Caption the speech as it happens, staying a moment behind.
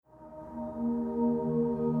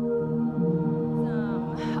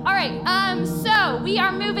All right, so we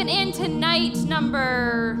are moving into night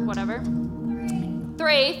number,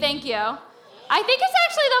 3, thank you. I think it's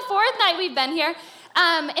actually the 4th night we've been here.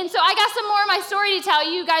 And so I got some more of my story to tell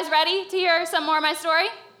you. You guys ready to hear some more of my story?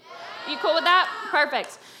 You cool with that? Perfect.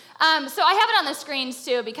 So I have it on the screens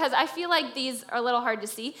too because I feel like these are a little hard to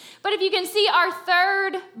see. But if you can see, our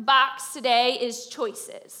third box today is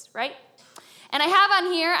choices, right? And I have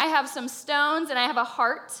on here, I have some stones and I have a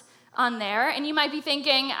heart on there. And you might be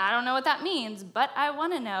thinking, I don't know what that means, but I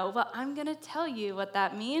want to know. Well, I'm going to tell you what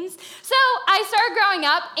that means. So I started growing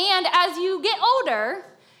up, and as you get older,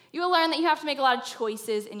 you will learn that you have to make a lot of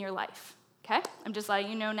choices in your life. Okay? I'm just letting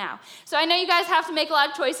you know now. So I know you guys have to make a lot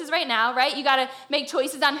of choices right now, right? You got to make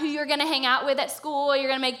choices on who you're going to hang out with at school. You're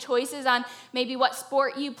going to make choices on maybe what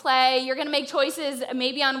sport you play. You're going to make choices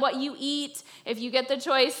maybe on what you eat. If you get the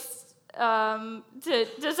choice to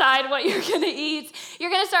decide what you're going to eat, you're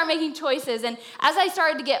going to start making choices. And as I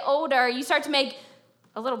started to get older, you start to make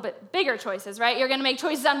a little bit bigger choices, right? You're going to make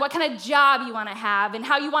choices on what kind of job you want to have and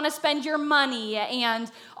how you want to spend your money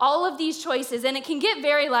and all of these choices. And it can get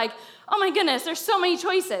very like, oh my goodness, there's so many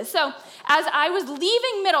choices. So as I was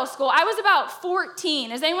leaving middle school, I was about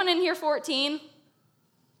 14. Is anyone in here 14?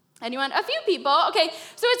 Anyone? A few people. Okay,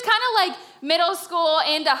 so it's kind of like middle school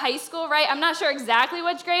into high school, right? I'm not sure exactly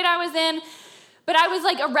which grade I was in, but I was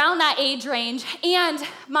like around that age range. And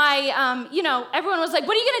my, everyone was like,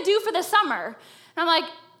 what are you going to do for the summer? And I'm like,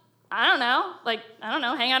 I don't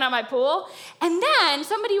know, hang out at my pool. And then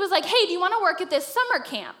somebody was like, hey, do you want to work at this summer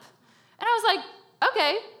camp? And I was like,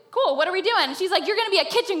 okay, cool, what are we doing? And she's like, you're going to be a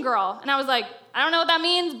kitchen girl. And I was like, I don't know what that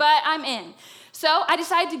means, but I'm in. So I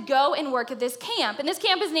decided to go and work at this camp. And this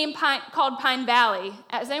camp is called Pine Valley.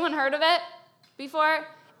 Has anyone heard of it before?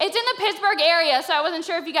 It's in the Pittsburgh area, so I wasn't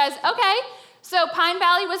sure if you guys, okay. So Pine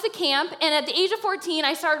Valley was the camp, and at the age of 14,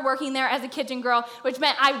 I started working there as a kitchen girl, which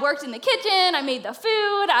meant I worked in the kitchen, I made the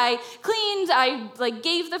food, I cleaned, I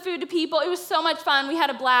gave the food to people. It was so much fun. We had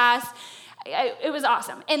a blast. It was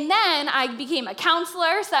awesome. And then I became a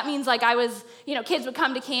counselor, so that means kids would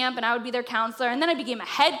come to camp and I would be their counselor. And then I became a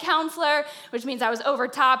head counselor, which means I was over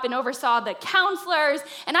top and oversaw the counselors.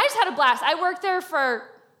 And I just had a blast. I worked there for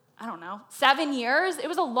 7 years. It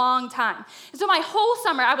was a long time. And so my whole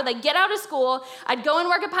summer, I would get out of school, I'd go and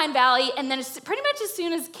work at Pine Valley, and then pretty much as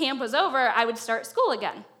soon as camp was over, I would start school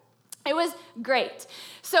again. It was great.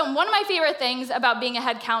 So one of my favorite things about being a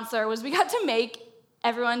head counselor was we got to make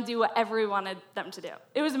everyone do whatever we wanted them to do.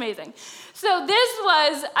 It was amazing. So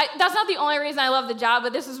that's not the only reason I love the job,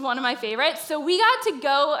 but this was one of my favorites. So we got to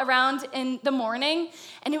go around in the morning,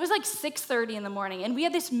 and it was 6:30 in the morning, and we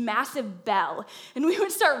had this massive bell, and we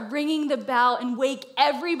would start ringing the bell and wake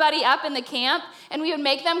everybody up in the camp, and we would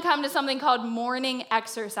make them come to something called morning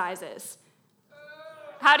exercises.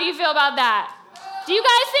 How do you feel about that? Do you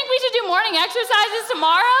guys think we should do morning exercises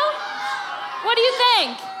tomorrow? What do you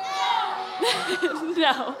think?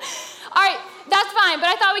 No. All right, that's fine, but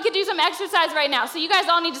I thought we could do some exercise right now. So you guys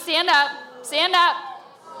all need to stand up. Stand up.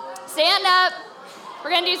 Stand up. We're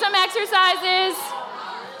going to do some exercises.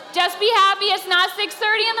 Just be happy it's not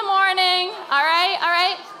 6:30 in the morning. All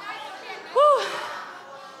right? Whew.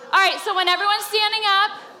 All right, so when everyone's standing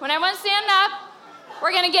up,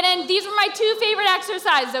 we're going to get in. These were my 2 favorite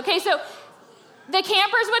exercises, okay? So the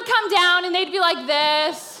campers would come down, and they'd be like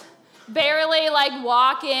this, barely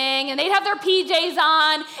walking, and they'd have their PJs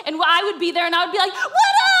on, and I would be there, and I would be like, what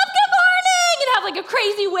up, good morning, and have a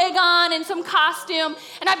crazy wig on and some costume,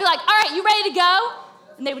 and I'd be like, all right, you ready to go?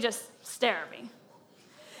 And they would just stare at me.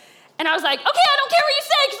 And I was like, okay, I don't care what you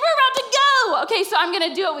say, because we're about to go. Okay, so I'm going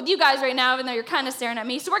to do it with you guys right now, even though you're kind of staring at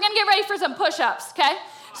me. So we're going to get ready for some push-ups, okay?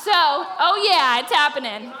 So, oh yeah, it's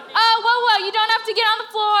happening. Oh, whoa, you don't have to get on the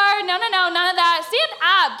floor. No, none of that. Stand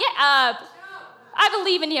up, get up. I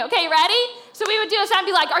believe in you. Okay, ready? So we would do this, and I'd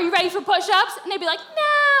be like, are you ready for push-ups? And they'd be like,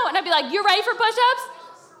 no. And I'd be like, you're ready for push-ups?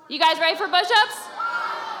 You guys ready for push-ups?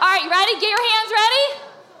 All right, you ready? Get your hands ready.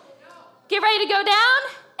 Get ready to go down,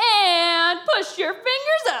 and push your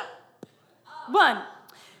fingers up. 1,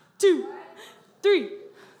 2, 3,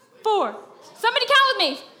 4. Somebody count with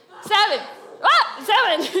me. 7, 8,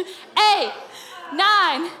 9,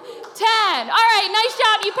 10. All right, nice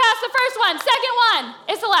job. You passed the first one. Second one.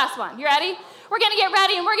 It's the last one. You ready? We're going to get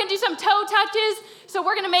ready, and we're going to do some toe touches. So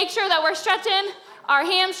we're going to make sure that we're stretching our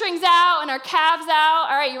hamstrings out and our calves out.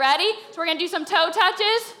 All right, you ready? So we're going to do some toe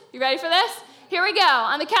touches. You ready for this? Here we go.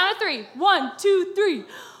 On the count of 3. 1, 2, 3.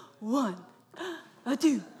 1,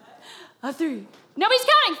 2, 3. Nobody's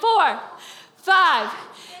counting. 4, 5,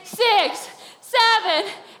 6, 7,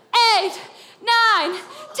 8, 9,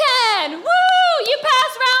 10. Woo! You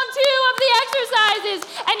passed round 2 of the exercises,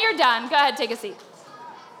 and you're done. Go ahead, take a seat.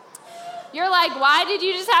 You're like, why did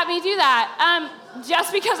you just have me do that?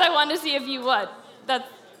 Just because I wanted to see if you would.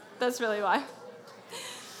 That's really why.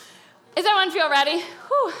 Does everyone feel ready?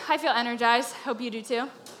 Whew, I feel energized. Hope you do too.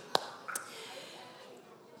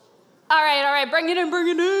 All right, bring it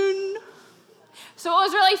in. So what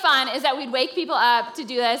was really fun is that we'd wake people up to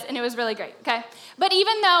do this, and it was really great, okay? But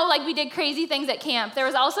even though, like, we did crazy things at camp, there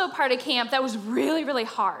was also a part of camp that was really, really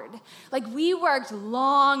hard. Like, we worked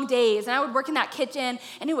long days, and I would work in that kitchen,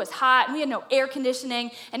 and it was hot, and we had no air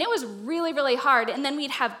conditioning, and it was really, really hard. And then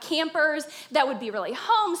we'd have campers that would be really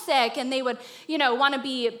homesick, and they would, want to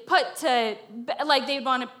be put to, like, they'd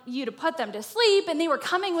want you to put them to sleep, and they were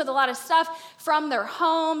coming with a lot of stuff from their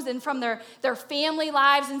homes and from their family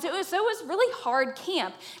lives, and so it was really hard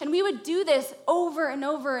camp. And we would do this over and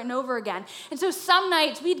over and over again. And so some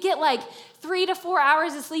nights we'd get like 3 to 4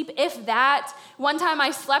 hours of sleep, if that. One time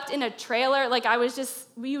I slept in a trailer, like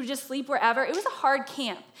we would just sleep wherever. It was a hard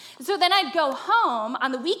camp. And so then I'd go home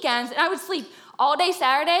on the weekends and I would sleep all day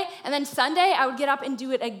Saturday, and then Sunday I would get up and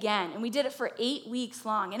do it again. And we did it for 8 weeks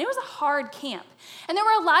long. And it was a hard camp. And there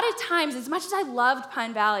were a lot of times, as much as I loved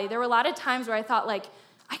Pine Valley, there were a lot of times where I thought, like,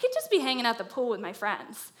 I could just be hanging at the pool with my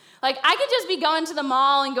friends. Like, I could just be going to the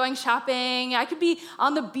mall and going shopping. I could be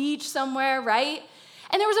on the beach somewhere, right?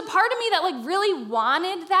 And there was a part of me that, like, really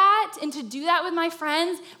wanted that and to do that with my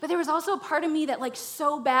friends, but there was also a part of me that, like,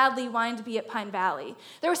 so badly wanted to be at Pine Valley.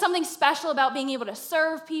 There was something special about being able to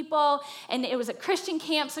serve people, and it was a Christian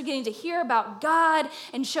camp, so getting to hear about God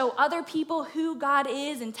and show other people who God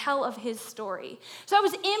is and tell of his story. So I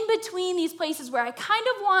was in between these places where I kind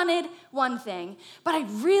of wanted one thing, but I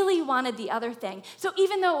really wanted the other thing. So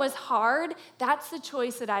even though it was hard, that's the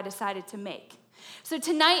choice that I decided to make. So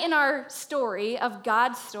tonight in our story of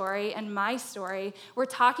God's story and my story, we're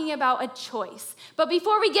talking about a choice. But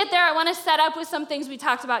before we get there, I want to set up with some things we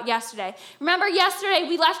talked about yesterday. Remember yesterday,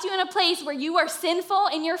 we left you in a place where you are sinful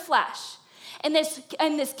in your flesh. In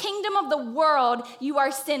this kingdom of the world, you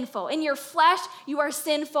are sinful. In your flesh, you are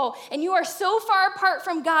sinful. And you are so far apart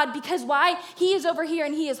from God because why? He is over here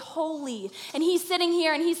and he is holy. And he's sitting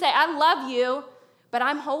here and he said, I love you, but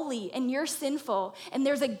I'm holy and you're sinful. And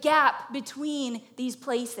there's a gap between these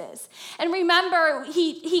places. And remember,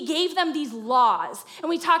 he gave them these laws. And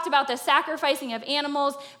we talked about the sacrificing of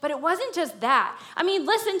animals, but it wasn't just that. I mean,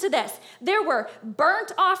 listen to this. There were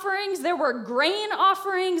burnt offerings, there were grain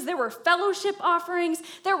offerings, there were fellowship offerings,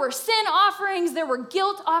 there were sin offerings, there were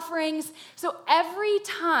guilt offerings. So every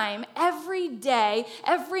time, every day,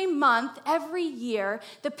 every month, every year,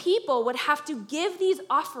 the people would have to give these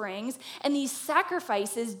offerings and these sacrifices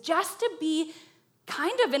just to be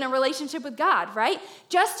kind of in a relationship with God, right?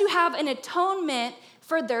 Just to have an atonement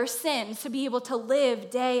for their sins, to be able to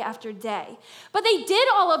live day after day. But they did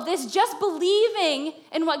all of this just believing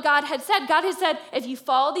in what God had said. God had said, if you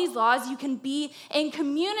follow these laws, you can be in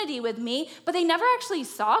community with me, but they never actually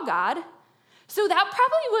saw God. So that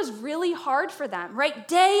probably was really hard for them, right?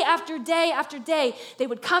 Day after day after day, they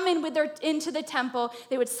would come into the temple,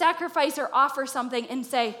 they would sacrifice or offer something and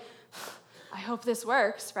say, I hope this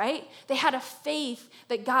works, right? They had a faith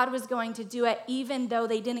that God was going to do it even though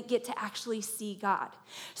they didn't get to actually see God.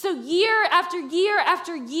 So year after year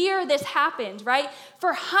after year, this happened, right?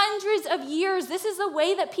 For hundreds of years, this is the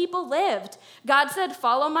way that people lived. God said,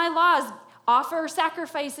 follow my laws, offer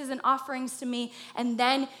sacrifices and offerings to me, and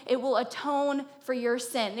then it will atone for your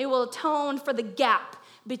sin. It will atone for the gap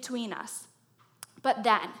between us. But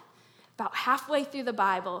then, about halfway through the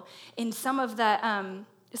Bible, in some of the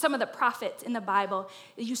prophets in the Bible,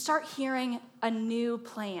 you start hearing a new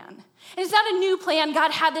plan. And it's not a new plan.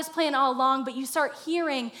 God had this plan all along, but you start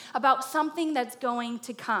hearing about something that's going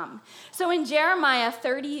to come. So in Jeremiah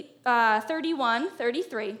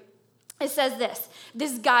 31:33, it says this.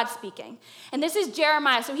 This is God speaking. And this is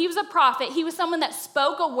Jeremiah. So he was a prophet. He was someone that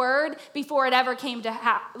spoke a word before it ever came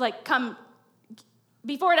to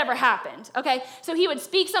before it ever happened. Okay? So he would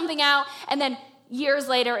speak something out, and then years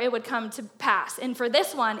later, it would come to pass. And for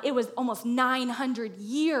this one, it was almost 900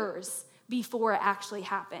 years before it actually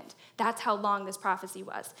happened. That's how long this prophecy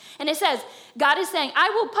was. And it says, God is saying, I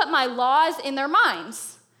will put my laws in their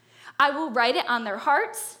minds. I will write it on their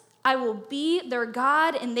hearts. I will be their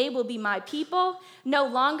God, and they will be my people. No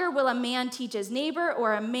longer will a man teach his neighbor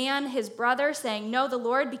or a man his brother, saying, know the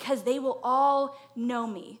Lord, because they will all know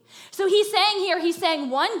me. So he's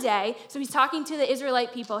saying one day, so he's talking to the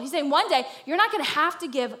Israelite people, he's saying one day, you're not going to have to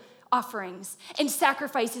give offerings and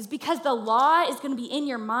sacrifices because the law is going to be in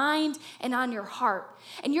your mind and on your heart.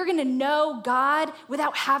 And you're going to know God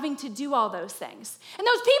without having to do all those things. And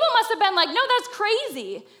those people must have been like, no, that's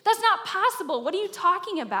crazy. That's not possible. What are you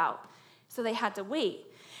talking about? So they had to wait.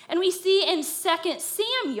 And we see in 2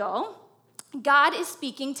 Samuel God is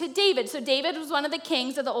speaking to David. So David was one of the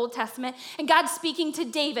kings of the Old Testament, and God's speaking to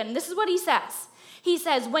David. And this is what he says. He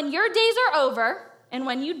says, when your days are over and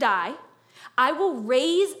when you die, I will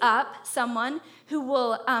raise up someone who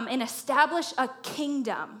will and establish a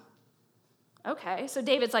kingdom. Okay, so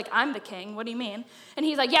David's like, I'm the king. What do you mean? And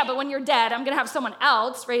he's like, yeah, but when you're dead, I'm going to have someone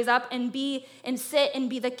else raise up and sit and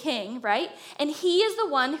be the king, right? And he is the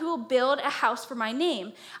one who will build a house for my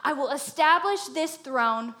name. I will establish this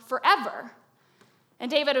throne forever.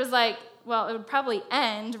 And David was like, well, it would probably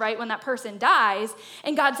end, right, when that person dies.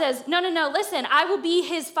 And God says, no, listen, I will be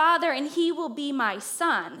his father and he will be my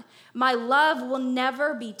son. My love will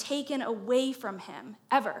never be taken away from him,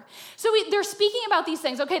 ever. So they're speaking about these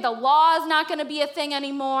things. Okay, the law is not going to be a thing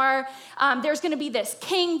anymore. There's going to be this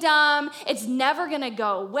kingdom. It's never going to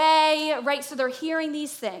go away, right? So they're hearing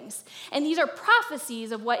these things. And these are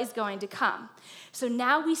prophecies of what is going to come. So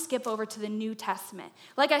now we skip over to the New Testament.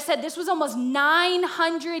 Like I said, this was almost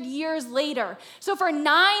 900 years later. So for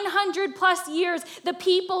 900 plus years, the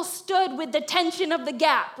people stood with the tension of the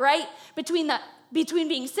gap, right? Between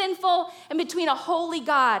being sinful and between a holy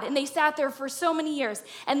God. And they sat there for so many years.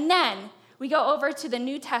 And then we go over to the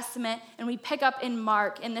New Testament and we pick up in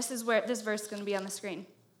Mark. And this is where this verse is going to be on the screen.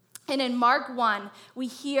 And in Mark 1, we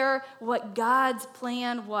hear what God's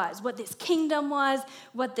plan was, what this kingdom was,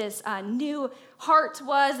 what this new heart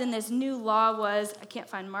was, and this new law was. I can't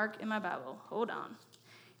find Mark in my Bible. Hold on.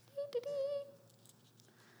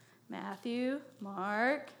 Matthew,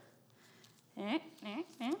 Mark.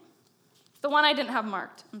 The one I didn't have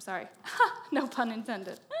marked. I'm sorry. No pun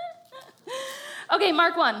intended. Okay,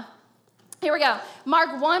 Mark 1. Here we go.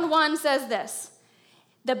 Mark 1:1 says this.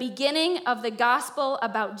 The beginning of the gospel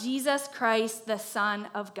about Jesus Christ, the Son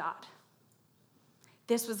of God.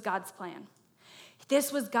 This was God's plan.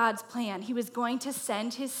 This was God's plan. He was going to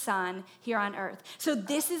send his son here on earth. So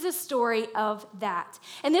this is a story of that.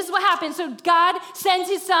 And this is what happened. So God sends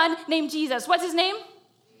his son named Jesus. What's his name?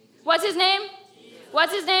 What's his name?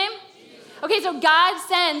 What's his name? Okay, so God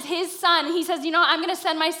sends his son. He says, I'm going to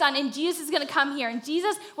send my son, and Jesus is going to come here. And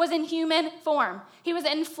Jesus was in human form. He was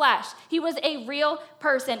in flesh. He was a real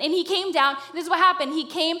person. And he came down. This is what happened. He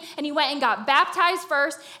came, and he went and got baptized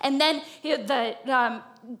first. And then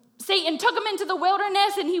Satan took him into the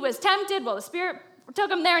wilderness, and he was tempted. Well, the Spirit took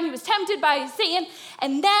him there, and he was tempted by Satan.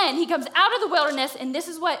 And then he comes out of the wilderness, and this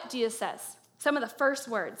is what Jesus says. Some of the first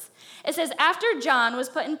words. It says, after John was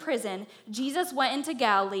put in prison, Jesus went into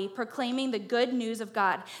Galilee proclaiming the good news of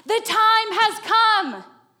God. The time has come.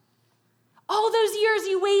 All those years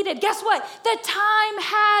you waited, guess what? The time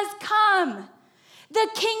has come. The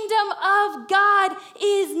kingdom of God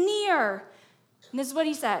is near. And this is what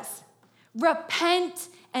he says. Repent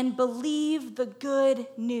and believe the good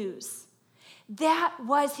news. That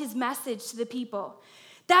was his message to the people.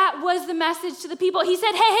 That was the message to the people. He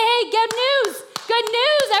said, hey, good news. Good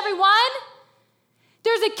news, everyone.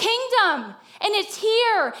 There's a kingdom, and it's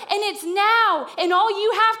here, and it's now, and all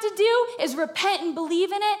you have to do is repent and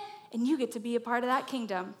believe in it, and you get to be a part of that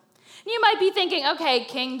kingdom. You might be thinking, okay,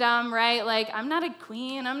 kingdom, right? Like, I'm not a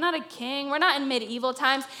queen. I'm not a king. We're not in medieval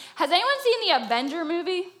times. Has anyone seen the Avenger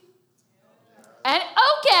movie? And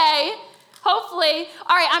okay. Hopefully.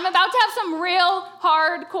 All right, I'm about to have some real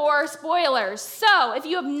hardcore spoilers. So if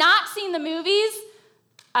you have not seen the movies,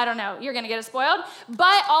 I don't know, you're going to get it spoiled.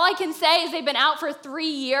 But all I can say is they've been out for 3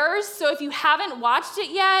 years. So if you haven't watched it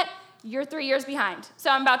yet, you're 3 years behind. So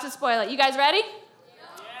I'm about to spoil it. You guys ready?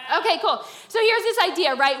 Yeah. Okay, cool. So here's this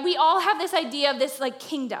idea, right? We all have this idea of this like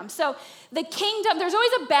kingdom. So the kingdom, there's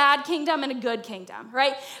always a bad kingdom and a good kingdom,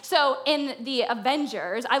 right? So in the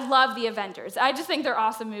Avengers, I love the Avengers. I just think they're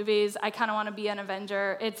awesome movies. I kind of want to be an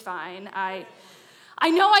Avenger. It's fine. I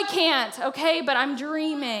know I can't, okay, but I'm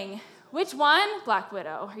dreaming. Which one? Black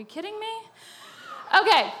Widow. Are you kidding me?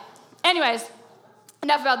 Okay, anyways,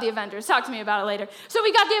 enough about the Avengers. Talk to me about it later. So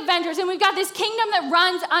we got the Avengers, and we've got this kingdom that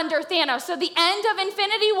runs under Thanos. So the end of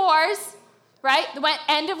Infinity Wars, right? The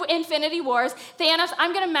end of Infinity Wars. Thanos,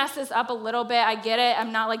 I'm going to mess this up a little bit. I get it.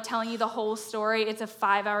 I'm not like telling you the whole story. It's a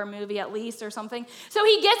 5-hour movie at least or something. So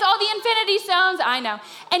he gets all the Infinity Stones. I know.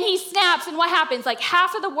 And he snaps, and what happens? Like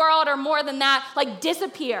half of the world or more than that like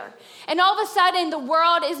disappear. And all of a sudden, the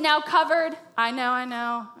world is now covered. I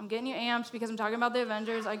know. I'm getting you amped because I'm talking about the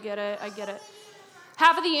Avengers. I get it.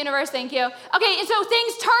 Half of the universe, thank you. Okay, and so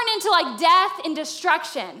things turn into like death and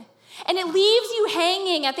destruction. And it leaves you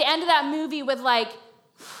hanging at the end of that movie with like,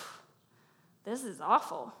 this is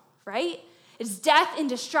awful, right? It's death and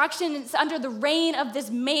destruction. It's under the reign of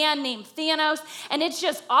this man named Thanos, and it's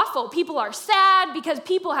just awful. People are sad because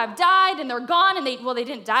people have died and they're gone, and they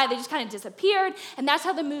didn't die, they just kind of disappeared, and that's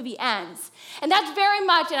how the movie ends. And that's very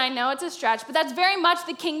much, and I know it's a stretch, but that's very much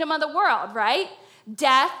the kingdom of the world, right?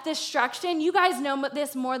 Death, destruction. You guys know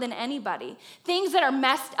this more than anybody. Things that are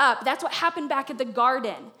messed up. That's what happened back at the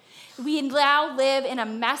garden. We now live in a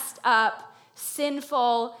messed up,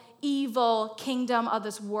 sinful, evil kingdom of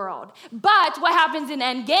this world. But what happens in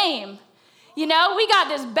Endgame? We got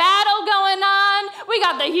this battle going on. We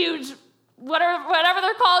got the huge, whatever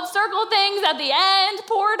they're called, circle things at the end,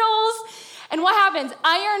 portals. And what happens?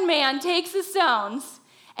 Iron Man takes the stones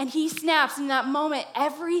and he snaps. In that moment,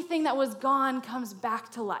 everything that was gone comes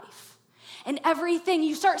back to life. And everything,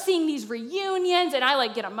 you start seeing these reunions, and I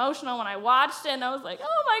get emotional when I watched it, and I was like,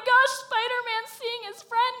 oh my gosh, Spider-Man's seeing his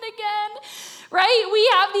friend again, right? We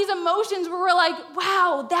have these emotions where we're like,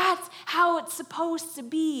 wow, that's how it's supposed to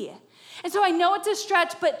be. And so I know it's a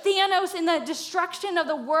stretch, but Thanos and the destruction of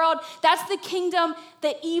the world, that's the kingdom,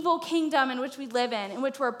 the evil kingdom in which we live in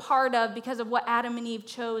which we're a part of because of what Adam and Eve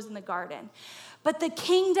chose in the garden. But the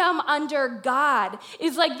kingdom under God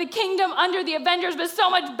is like the kingdom under the Avengers, but so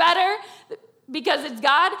much better because it's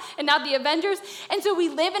God and not the Avengers. And so we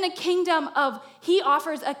live in a kingdom he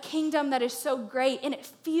offers a kingdom that is so great, and it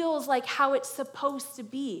feels like how it's supposed to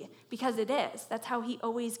be because it is. That's how he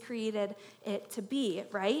always created it to be,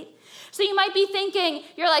 right? So you might be thinking,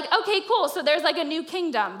 you're like, okay, cool, so there's a new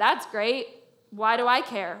kingdom. That's great. Why do I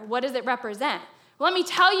care? What does it represent? Let me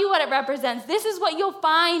tell you what it represents. This is what you'll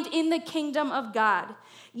find in the kingdom of God.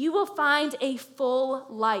 You will find a full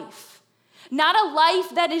life. Not a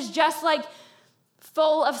life that is just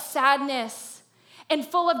full of sadness and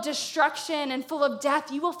full of destruction and full of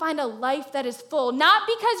death. You will find a life that is full, not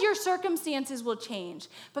because your circumstances will change,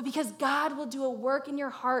 but because God will do a work in your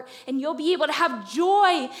heart, and you'll be able to have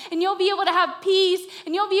joy, and you'll be able to have peace,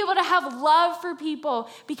 and you'll be able to have love for people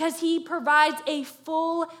because he provides a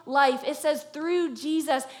full life. It says through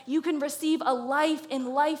Jesus, you can receive a life and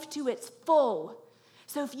life to its full.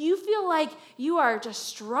 So if you feel like you are just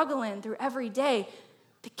struggling through every day,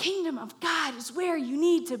 the kingdom of God is where you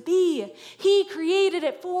need to be. He created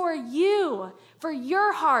it for you, for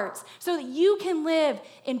your hearts, so that you can live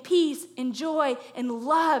in peace and joy and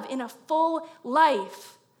love in a full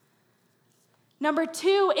life. Number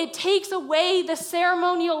 2, it takes away the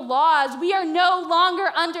ceremonial laws. We are no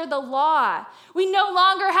longer under the law. We no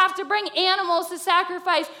longer have to bring animals to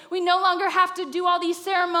sacrifice. We no longer have to do all these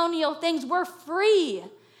ceremonial things. We're free.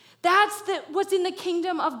 That's what's in the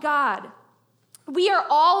kingdom of God. We are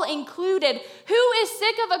all included. Who is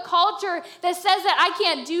sick of a culture that says that I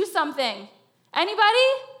can't do something? Anybody?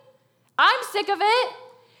 I'm sick of it.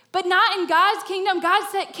 But not in God's kingdom. God's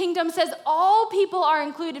kingdom says all people are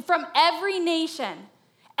included from every nation.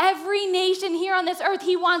 Every nation here on this earth,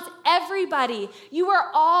 he wants everybody. You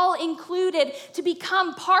are all included to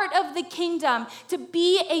become part of the kingdom, to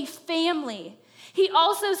be a family. He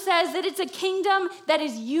also says that it's a kingdom that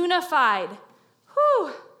is unified.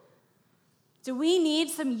 Whew. Do we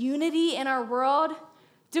need some unity in our world?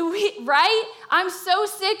 Right? I'm so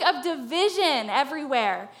sick of division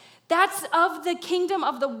everywhere. That's of the kingdom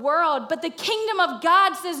of the world. But the kingdom of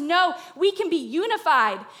God says, no, we can be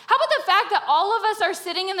unified. How about the fact that all of us are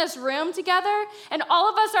sitting in this room together and all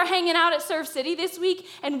of us are hanging out at Surf City this week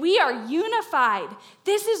and we are unified?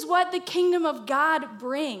 This is what the kingdom of God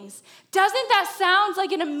brings. Doesn't that sound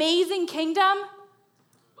like an amazing kingdom?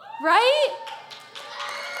 Right?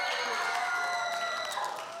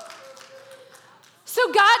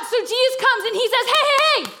 So Jesus comes and he says,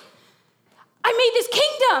 hey, I made this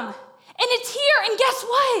kingdom and it's here, and guess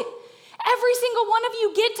what? Every single one of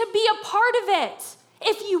you get to be a part of it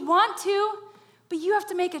if you want to, but you have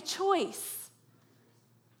to make a choice.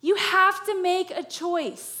 You have to make a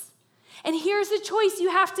choice. And here's the choice you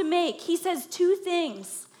have to make. He says 2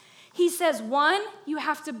 things. He says, 1, you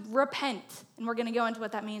have to repent, and we're going to go into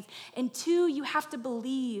what that means. And 2, you have to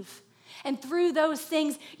believe. And through those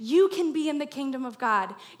things, you can be in the kingdom of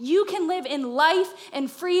God. You can live in life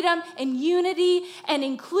and freedom and unity and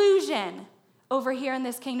inclusion over here in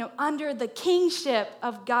this kingdom under the kingship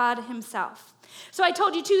of God himself. So I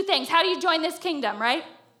told you 2 things. How do you join this kingdom, right?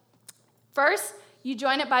 First, you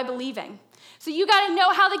join it by believing. So you got to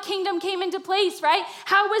know how the kingdom came into place, right?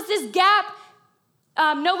 How was this gap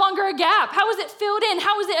no longer a gap? How was it filled in?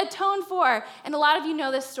 How was it atoned for? And a lot of you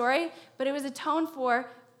know this story, but it was atoned for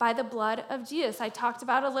by the blood of Jesus. I talked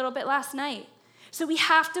about it a little bit last night. So we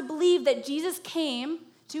have to believe that Jesus came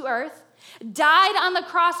to earth died on the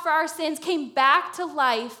cross for our sins, came back to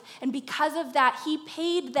life, and because of that, he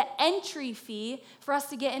paid the entry fee for us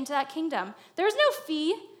to get into that kingdom. There's no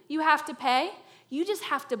fee you have to pay. You just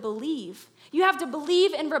have to believe. You have to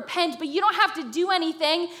believe and repent, but you don't have to do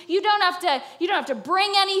anything. You don't have to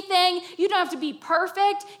bring anything. You don't have to be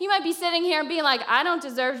perfect. You might be sitting here and being like, I don't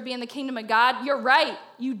deserve to be in the kingdom of God. You're right.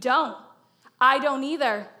 You don't. I don't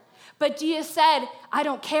either. But Jesus said, I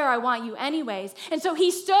don't care. I want you anyways. And so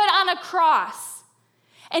he stood on a cross,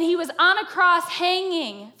 and he was on a cross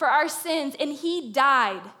hanging for our sins, and he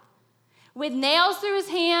died with nails through his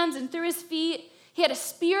hands and through his feet. He had a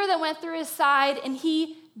spear that went through his side, and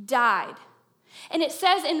he died. And it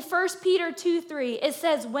says in 1 Peter 2:3, it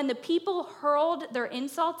says, when the people hurled their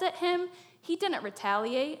insults at him, he didn't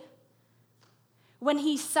retaliate. When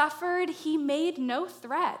he suffered, he made no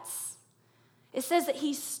threats. It says that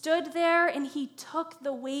he stood there and he took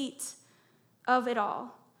the weight of it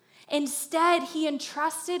all. Instead, he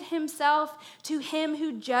entrusted himself to him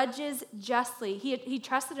who judges justly. He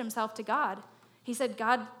trusted himself to God. He said,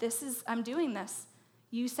 God, I'm doing this.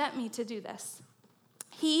 You sent me to do this.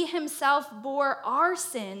 He himself bore our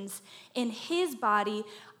sins in his body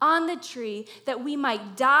on the tree that we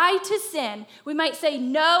might die to sin. We might say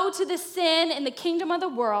no to the sin in the kingdom of the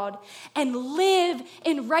world and live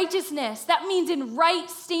in righteousness. That means in right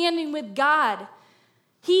standing with God.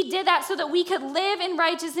 He did that so that we could live in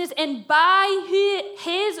righteousness, and by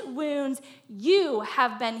his wounds, you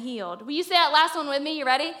have been healed. Will you say that last one with me? You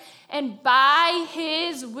ready? And by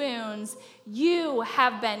his wounds, you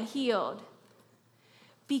have been healed.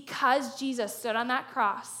 Because Jesus stood on that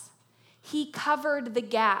cross, he covered the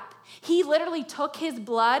gap. He literally took his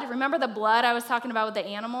blood. Remember the blood I was talking about with the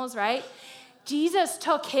animals, right? Jesus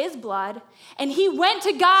took his blood, and he went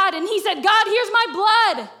to God, and he said, God, here's my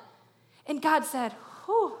blood. And God said,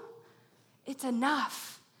 whew, it's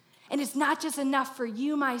enough. And it's not just enough for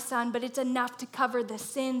you, my son, but it's enough to cover the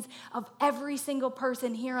sins of every single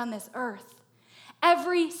person here on this earth.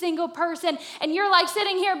 Every single person. And you're like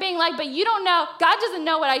sitting here being like, but you don't know. God doesn't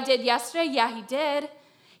know what I did yesterday. Yeah, he did.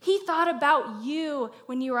 He thought about you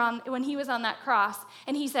when he was on that cross.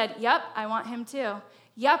 And he said, yep, I want him too.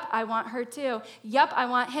 Yep, I want her too. Yep, I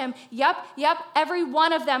want him. Yep, every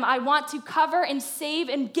one of them I want to cover and save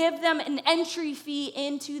and give them an entry fee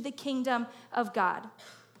into the kingdom of God.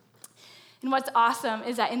 And what's awesome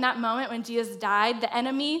is that in that moment when Jesus died, the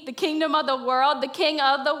enemy, the kingdom of the world, the king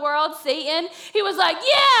of the world, Satan, he was like,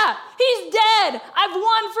 yeah, he's dead. I've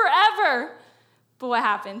won forever. But what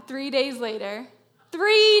happened? 3 days later,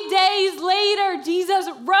 Jesus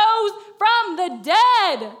rose from the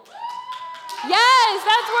dead. Yes,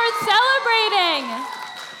 that's worth celebrating.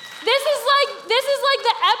 This is like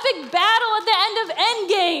the epic battle at the end of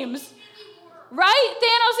Endgames, right?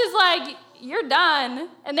 Thanos is like, you're done.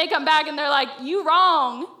 And they come back and they're like, you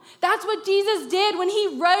wrong. That's what Jesus did when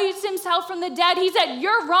he raised himself from the dead. He said,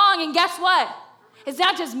 you're wrong. And guess what? It's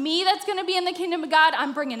not just me that's going to be in the kingdom of God.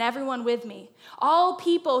 I'm bringing everyone with me. All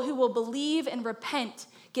people who will believe and repent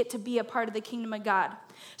get to be a part of the kingdom of God.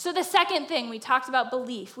 So the second thing, we talked about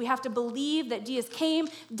belief. We have to believe that Jesus came,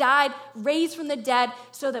 died, raised from the dead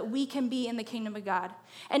so that we can be in the kingdom of God.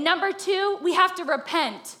 And number 2, we have to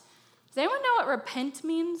repent. Does anyone know what repent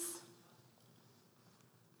means?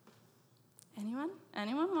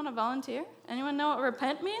 Anyone want to volunteer? Anyone know what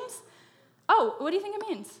repent means? Oh, what do you think it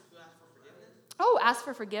means? To ask for forgiveness. Oh, ask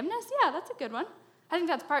for forgiveness? Yeah, that's a good one. I think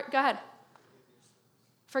that's go ahead.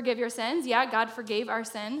 Forgive your sins. Yeah, God forgave our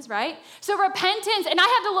sins, right? So repentance, and I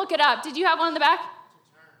had to look it up. Did you have one in the back?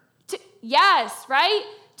 Yes, right?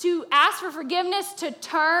 To ask for forgiveness, to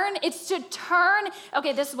turn. It's to turn.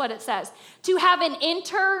 Okay, this is what it says. To have an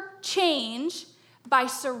interchange by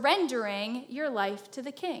surrendering your life to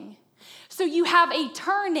the King. So you have a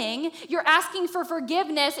turning, you're asking for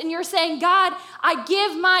forgiveness, and you're saying, God, I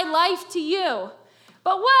give my life to you.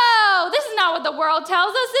 But whoa, this is not what the world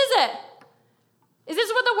tells us, is it? Is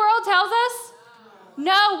this what the world tells us?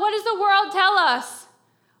 No, what does the world tell us?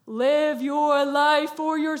 Live your life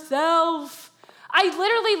for yourself. I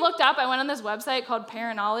literally looked up, I went on this website called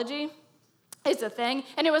Paranology. It's a thing,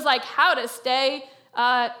 and it was like how to stay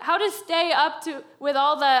up to with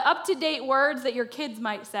all the up-to-date words that your kids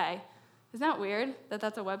might say. Isn't that weird that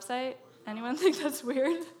that's a website? Anyone think that's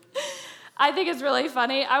weird? I think it's really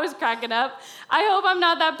funny. I was cracking up. I hope I'm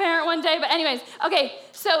not that parent one day. But anyways, okay,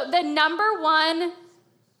 so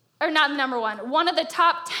one of the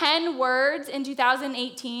top 10 words in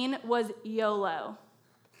 2018 was YOLO.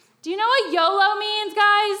 Do you know what YOLO means,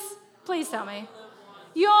 guys? Please tell me.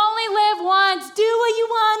 You only live once. Do what you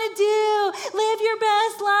want to do. Live your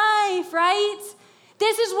best life, right?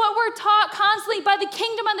 This is what we're taught constantly by the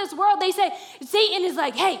kingdom of this world. They say, Satan is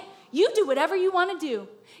like, hey, you do whatever you want to do.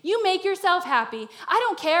 You make yourself happy. I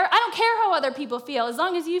don't care. I don't care how other people feel. As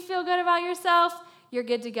long as you feel good about yourself, you're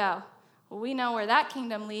good to go. Well, we know where that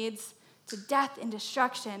kingdom leads, to death and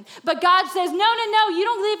destruction. But God says, no, you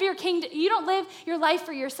don't live your kingdom, you don't live your life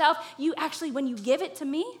for yourself. You actually, when you give it to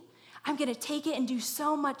me, I'm going to take it and do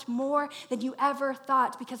so much more than you ever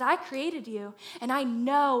thought, because I created you and I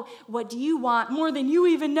know what you want more than you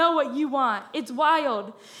even know what you want. It's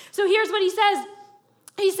wild. So here's what he says.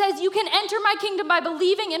 He says, you can enter my kingdom by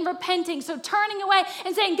believing and repenting. So turning away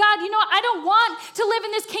and saying, God, you know what? I don't want to live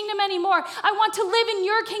in this kingdom anymore. I want to live in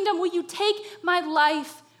your kingdom. Will you take my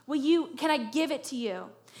life? Can I give it to you?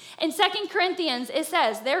 In 2 Corinthians, it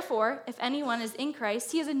says, therefore, if anyone is in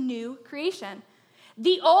Christ, he is a new creation.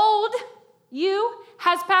 The old you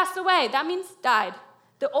has passed away. That means died.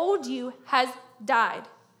 The old you has died.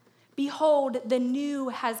 Behold, the new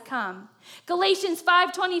has come. Galatians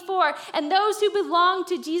 5:24, and those who belong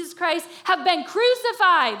to Jesus Christ have been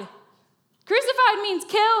crucified. Crucified means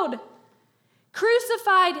killed.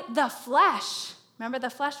 Crucified the flesh. Remember the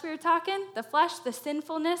flesh we were talking? The flesh, the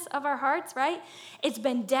sinfulness of our hearts, right? It's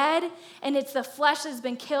been dead, and it's the flesh that's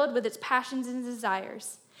been killed with its passions and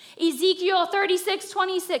desires. Ezekiel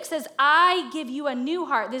 36:26 says, I give you a new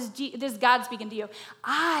heart. This is God speaking to you.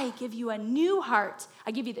 I give you a new heart.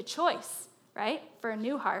 I give you the choice, right, for a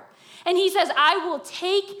new heart. And he says, I will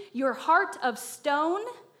take your heart of stone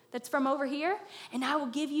that's from over here, and I will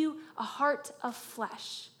give you a heart of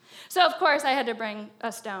flesh. So, of course, I had to bring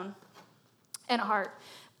a stone and a heart.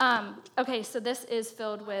 Okay, so this is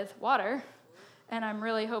filled with water, and I'm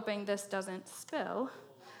really hoping this doesn't spill.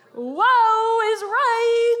 Whoa is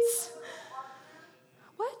right.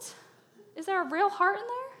 What? Is there a real heart in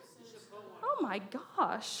there? Oh my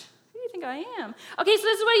gosh. Who do you think I am? Okay, so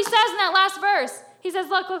this is what he says in that last verse. He says,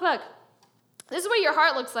 look. This is what your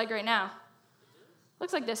heart looks like right now.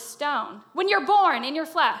 Looks like this stone. When you're born in your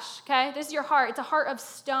flesh, okay? This is your heart. It's a heart of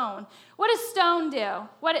stone. What does stone do?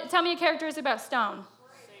 Tell me a characteristic about stone.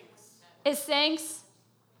 It sinks.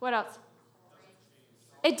 What else?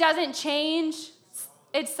 It doesn't change.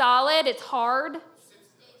 It's solid. It's hard.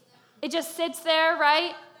 It just sits there,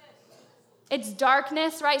 right? It's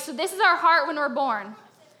darkness, right? So this is our heart when we're born.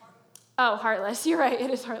 Oh, heartless. You're right.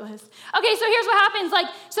 It is heartless. Okay, so here's what happens.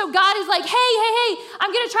 So God is like, hey,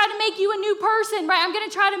 I'm going to try to make you a new person, right? I'm going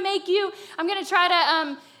to try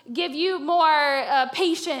to give you more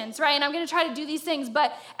patience, right? And I'm going to try to do these things.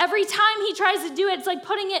 But every time he tries to do it, it's like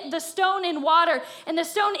putting the stone in water. And the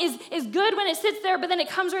stone is good when it sits there, but then it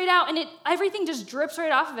comes right out and everything just drips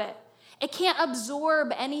right off of it. It can't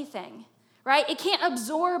absorb anything. Right? It can't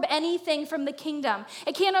absorb anything from the kingdom.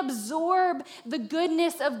 It can't absorb the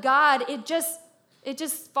goodness of God. It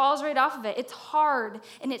just falls right off of it. It's hard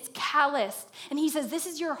and it's calloused. And he says, this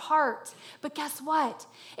is your heart. But guess what?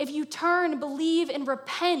 If you turn, believe, and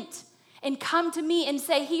repent and come to me and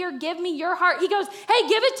say, here, give me your heart. He goes, hey,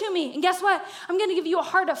 give it to me. And guess what? I'm going to give you a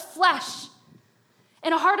heart of flesh.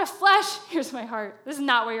 And a heart of flesh, here's my heart. This is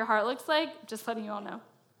not what your heart looks like. Just letting you all know.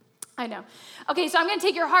 I know. Okay, so I'm going to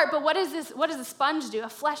take your heart, but what does a sponge do? A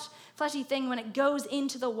fleshy thing, when it goes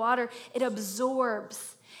into the water, it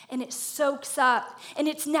absorbs and it soaks up, and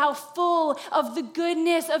it's now full of the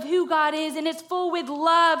goodness of who God is, and it's full with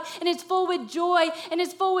love, and it's full with joy, and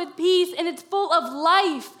it's full with peace, and it's full of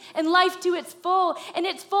life, and life to its full, and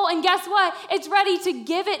it's full, and guess what? It's ready to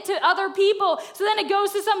give it to other people. So then it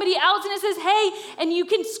goes to somebody else, and it says, hey, and you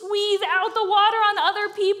can squeeze out the water on other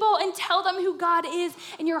people and tell them who God is,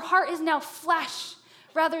 and your heart is now flesh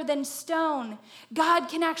rather than stone. God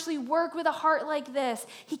can actually work with a heart like this.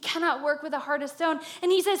 He cannot work with a heart of stone.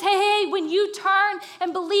 And he says, hey, when you turn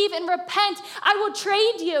and believe and repent, I will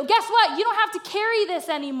trade you. Guess what? You don't have to carry this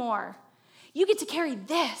anymore. You get to carry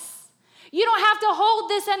this. You don't have to hold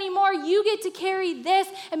this anymore. You get to carry this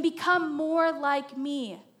and become more like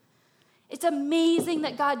me. It's amazing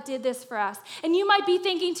that God did this for us. And you might be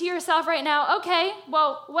thinking to yourself right now, okay,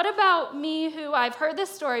 well, what about me who I've heard this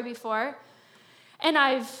story before, and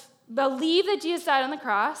I've believed that Jesus died on the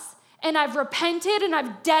cross, and I've repented, and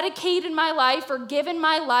I've dedicated my life or given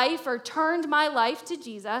my life or turned my life to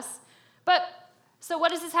Jesus. But so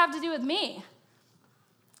what does this have to do with me?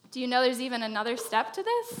 Do you know there's even another step to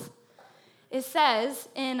this? It says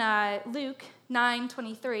in Luke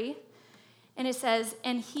 9:23, and it says,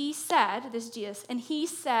 and he said, this is Jesus, and he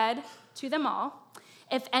said to them all,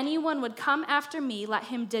 if anyone would come after me, let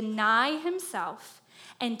him deny himself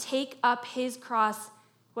and take up his cross,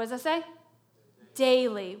 what does it say?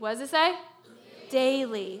 Daily. What does it say?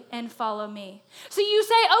 daily and follow me. So you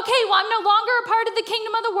say, okay, well, I'm no longer a part of the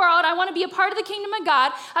kingdom of the world. I want to be a part of the kingdom of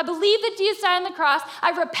God. I believe that Jesus died on the cross.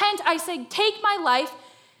 I repent. I say, take my life.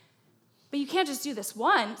 But you can't just do this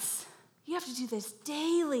once. You have to do this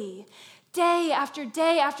daily, day after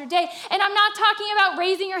day after day. And I'm not talking about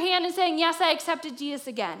raising your hand and saying, yes, I accepted Jesus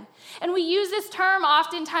again. And we use this term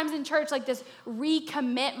oftentimes in church, like this,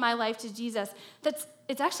 recommit my life to Jesus.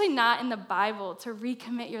 It's actually not in the Bible to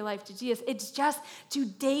recommit your life to Jesus. It's just to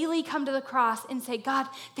daily come to the cross and say, God,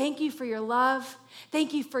 thank you for your love.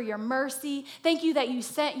 Thank you for your mercy. Thank you that you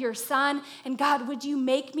sent your son. And God, would you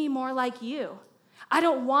make me more like you? I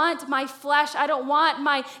don't want my flesh. I don't want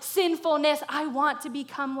my sinfulness. I want to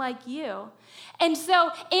become like you. And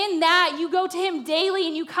so in that, you go to him daily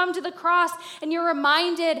and you come to the cross and you're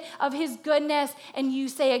reminded of his goodness and you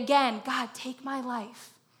say again, God, take my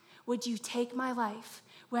life. Would you take my life?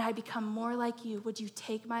 When I become more like you, would you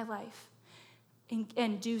take my life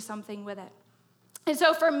and do something with it? And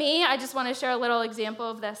so for me, I just want to share a little example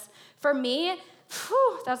of this. For me,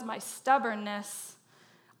 that's my stubbornness.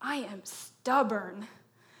 I am stubborn.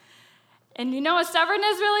 And you know what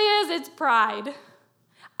stubbornness really is? It's pride.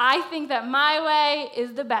 I think that my way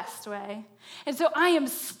is the best way. And so I am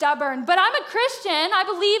stubborn. But I'm a Christian. I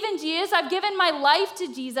believe in Jesus. I've given my life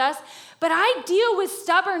to Jesus. But I deal with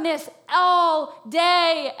stubbornness all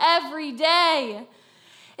day, every day.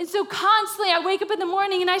 And so constantly I wake up in the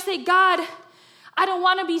morning and I say, God, I don't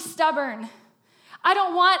want to be stubborn. I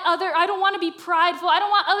don't want to be prideful. I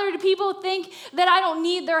don't want other people to think that I don't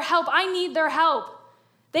need their help. I need their help.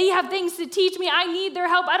 They have things to teach me. I need their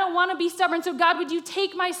help. I don't want to be stubborn. So God, would you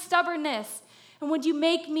take my stubbornness and would you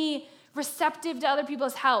make me receptive to other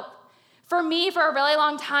people's help? For me, for a really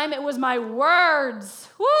long time, it was my words.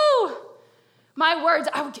 Woo! My words.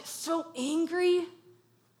 I would get so angry.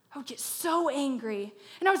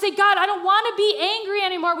 And I would say, God, I don't want to be angry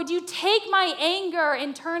anymore. Would you take my anger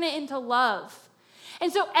and turn it into love?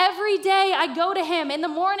 And so every day I go to him. In the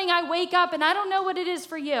morning I wake up, and I don't know what it is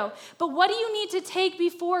for you, but what do you need to take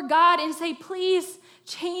before God and say, please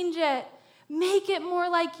change it. Make it more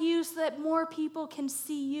like you so that more people can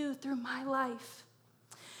see you through my life.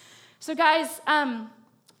 So guys,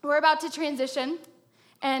 we're about to transition.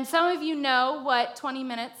 And some of you know what 20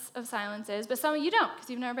 minutes of silence is, but some of you don't because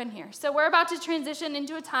you've never been here. So we're about to transition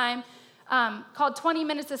into a time called 20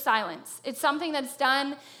 minutes of silence. It's something that's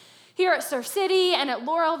done here at Surf City and at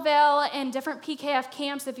Laurelville and different PKF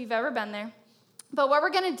camps if you've ever been there. But what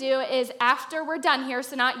we're going to do is after we're done here,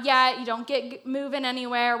 so not yet, you don't get moving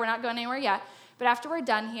anywhere, we're not going anywhere yet, but after we're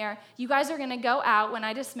done here, you guys are going to go out when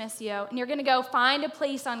I dismiss you, and you're going to go find a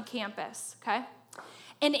place on campus, okay?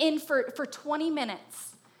 And for 20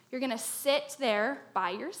 minutes, you're going to sit there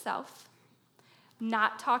by yourself,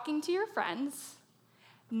 not talking to your friends,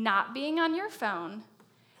 not being on your phone,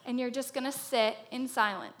 and you're just going to sit in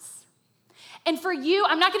silence. And for you,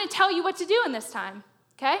 I'm not going to tell you what to do in this time,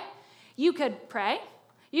 okay? You could pray.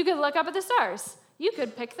 You could look up at the stars. You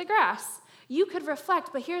could pick the grass. You could reflect,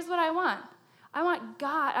 but here's what I want. I want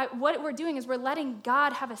God. What we're doing is we're letting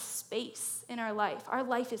God have a space in our life. Our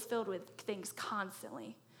life is filled with things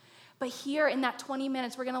constantly. But here in that 20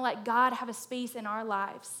 minutes, we're going to let God have a space in our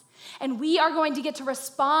lives. And we are going to get to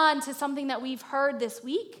respond to something that we've heard this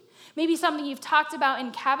week. Maybe something you've talked about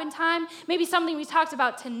in cabin time. Maybe something we talked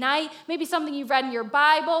about tonight. Maybe something you've read in your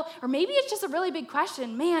Bible. Or maybe it's just a really big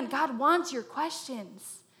question. Man, God wants your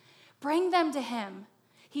questions. Bring them to him.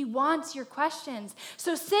 He wants your questions.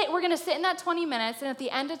 So we're going to sit in that 20 minutes. And at the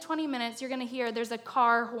end of 20 minutes, you're going to hear there's a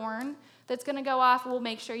car horn that's going to go off. We'll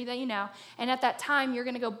make sure that you know. And at that time, you're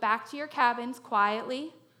going to go back to your cabins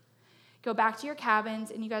quietly. Go back to your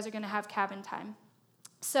cabins, and you guys are going to have cabin time.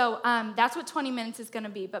 So that's what 20 minutes is going to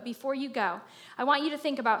be. But before you go, I want you to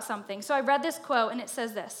think about something. So I read this quote, and it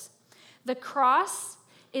says this: "The cross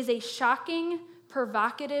is a shocking,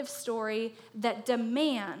 provocative story that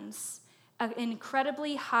demands an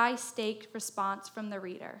incredibly high-stake response from the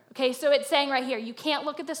reader." Okay, so it's saying right here, you can't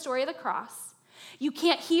look at the story of the cross. You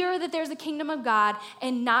can't hear that there's a kingdom of God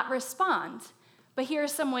and not respond. But here are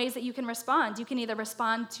some ways that you can respond. You can either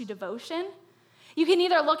respond to devotion. You can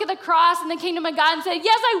either look at the cross and the kingdom of God and say,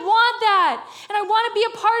 yes, I want that, and I want to be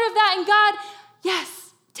a part of that, and God,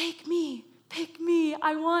 yes, take me, pick me,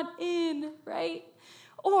 I want in, right?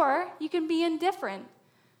 Or you can be indifferent.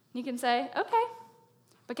 You can say, okay,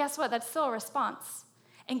 but guess what? That's still a response,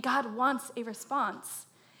 and God wants a response.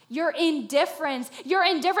 Your indifference,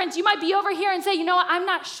 you might be over here and say, you know what, I'm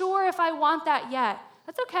not sure if I want that yet.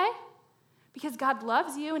 That's okay, because God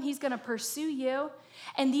loves you, and he's going to pursue you.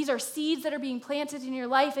 And these are seeds that are being planted in your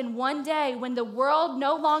life. And one day, when the world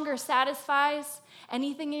no longer satisfies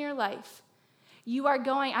anything in your life, you are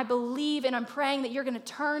going, I believe and I'm praying that you're going to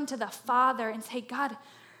turn to the Father and say, God,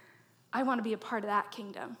 I want to be a part of that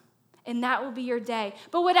kingdom. And that will be your day.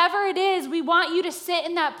 But whatever it is, we want you to sit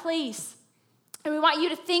in that place. And we want you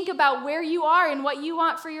to think about where you are and what you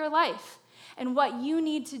want for your life and what you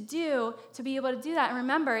need to do to be able to do that. And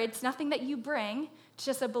remember, it's nothing that you bring. It's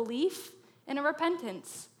just a belief and a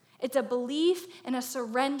repentance. It's a belief and a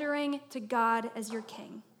surrendering to God as your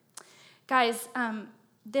king. Guys,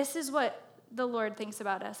 this is what the Lord thinks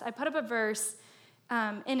about us. I put up a verse,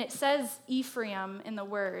 and it says Ephraim in the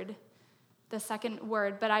word, the second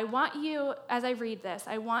word, but I want you, as I read this,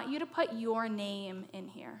 I want you to put your name in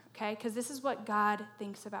here, okay? Because this is what God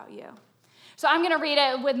thinks about you. So I'm going to read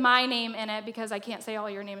it with my name in it because I can't say all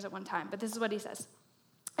your names at one time, but this is what he says.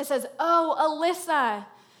 It says, oh, Alyssa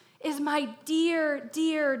is my dear,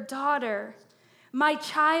 dear daughter, my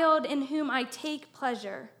child in whom I take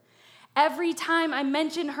pleasure. Every time I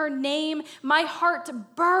mention her name, my heart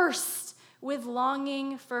bursts with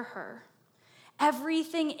longing for her.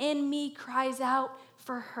 Everything in me cries out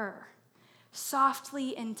for her.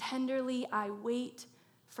 Softly and tenderly, I wait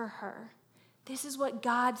for her. This is what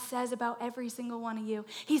God says about every single one of you.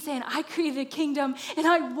 He's saying, I created a kingdom and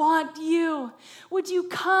I want you. Would you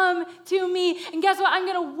come to me? And guess what? I'm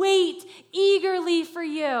going to wait eagerly for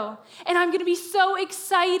you. And I'm going to be so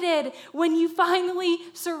excited when you finally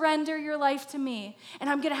surrender your life to me. And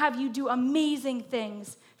I'm going to have you do amazing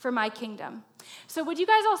things for my kingdom. So would you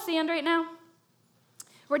guys all stand right now?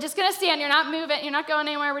 We're just going to stand. You're not moving. You're not going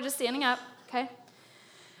anywhere. We're just standing up, okay?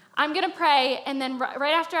 I'm going to pray, and then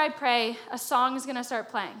right after I pray, a song is going to start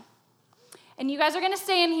playing. And you guys are going to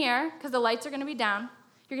stay in here because the lights are going to be down.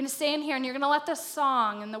 You're going to stay in here, and you're going to let the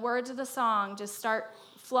song and the words of the song just start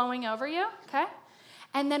flowing over you, okay?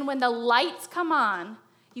 And then when the lights come on,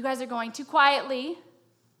 you guys are going to quietly,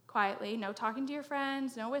 no talking to your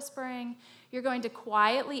friends, no whispering. You're going to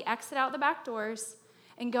quietly exit out the back doors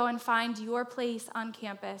and go and find your place on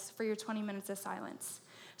campus for your 20 minutes of silence.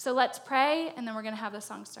 So let's pray, and then we're going to have the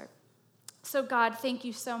song start. So God, thank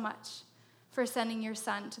you so much for sending your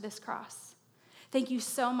son to this cross. Thank you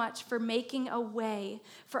so much for making a way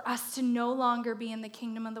for us to no longer be in the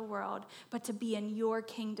kingdom of the world, but to be in your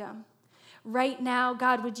kingdom. Right now,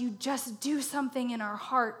 God, would you just do something in our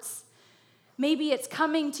hearts? Maybe it's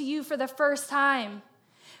coming to you for the first time.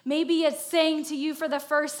 Maybe it's saying to you for the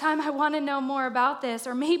first time, I want to know more about this.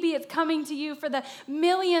 Or maybe it's coming to you for the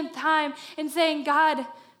millionth time and saying, God,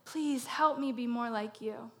 please help me be more like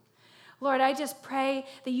you. Lord, I just pray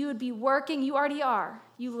that you would be working. You already are.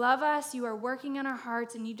 You love us. You are working in our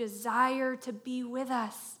hearts, and you desire to be with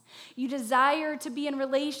us. You desire to be in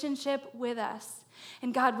relationship with us.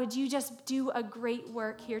 And God, would you just do a great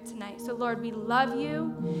work here tonight? So Lord, we love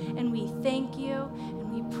you, and we thank you,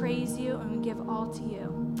 and we praise you, and we give all to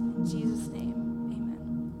you. In Jesus' name.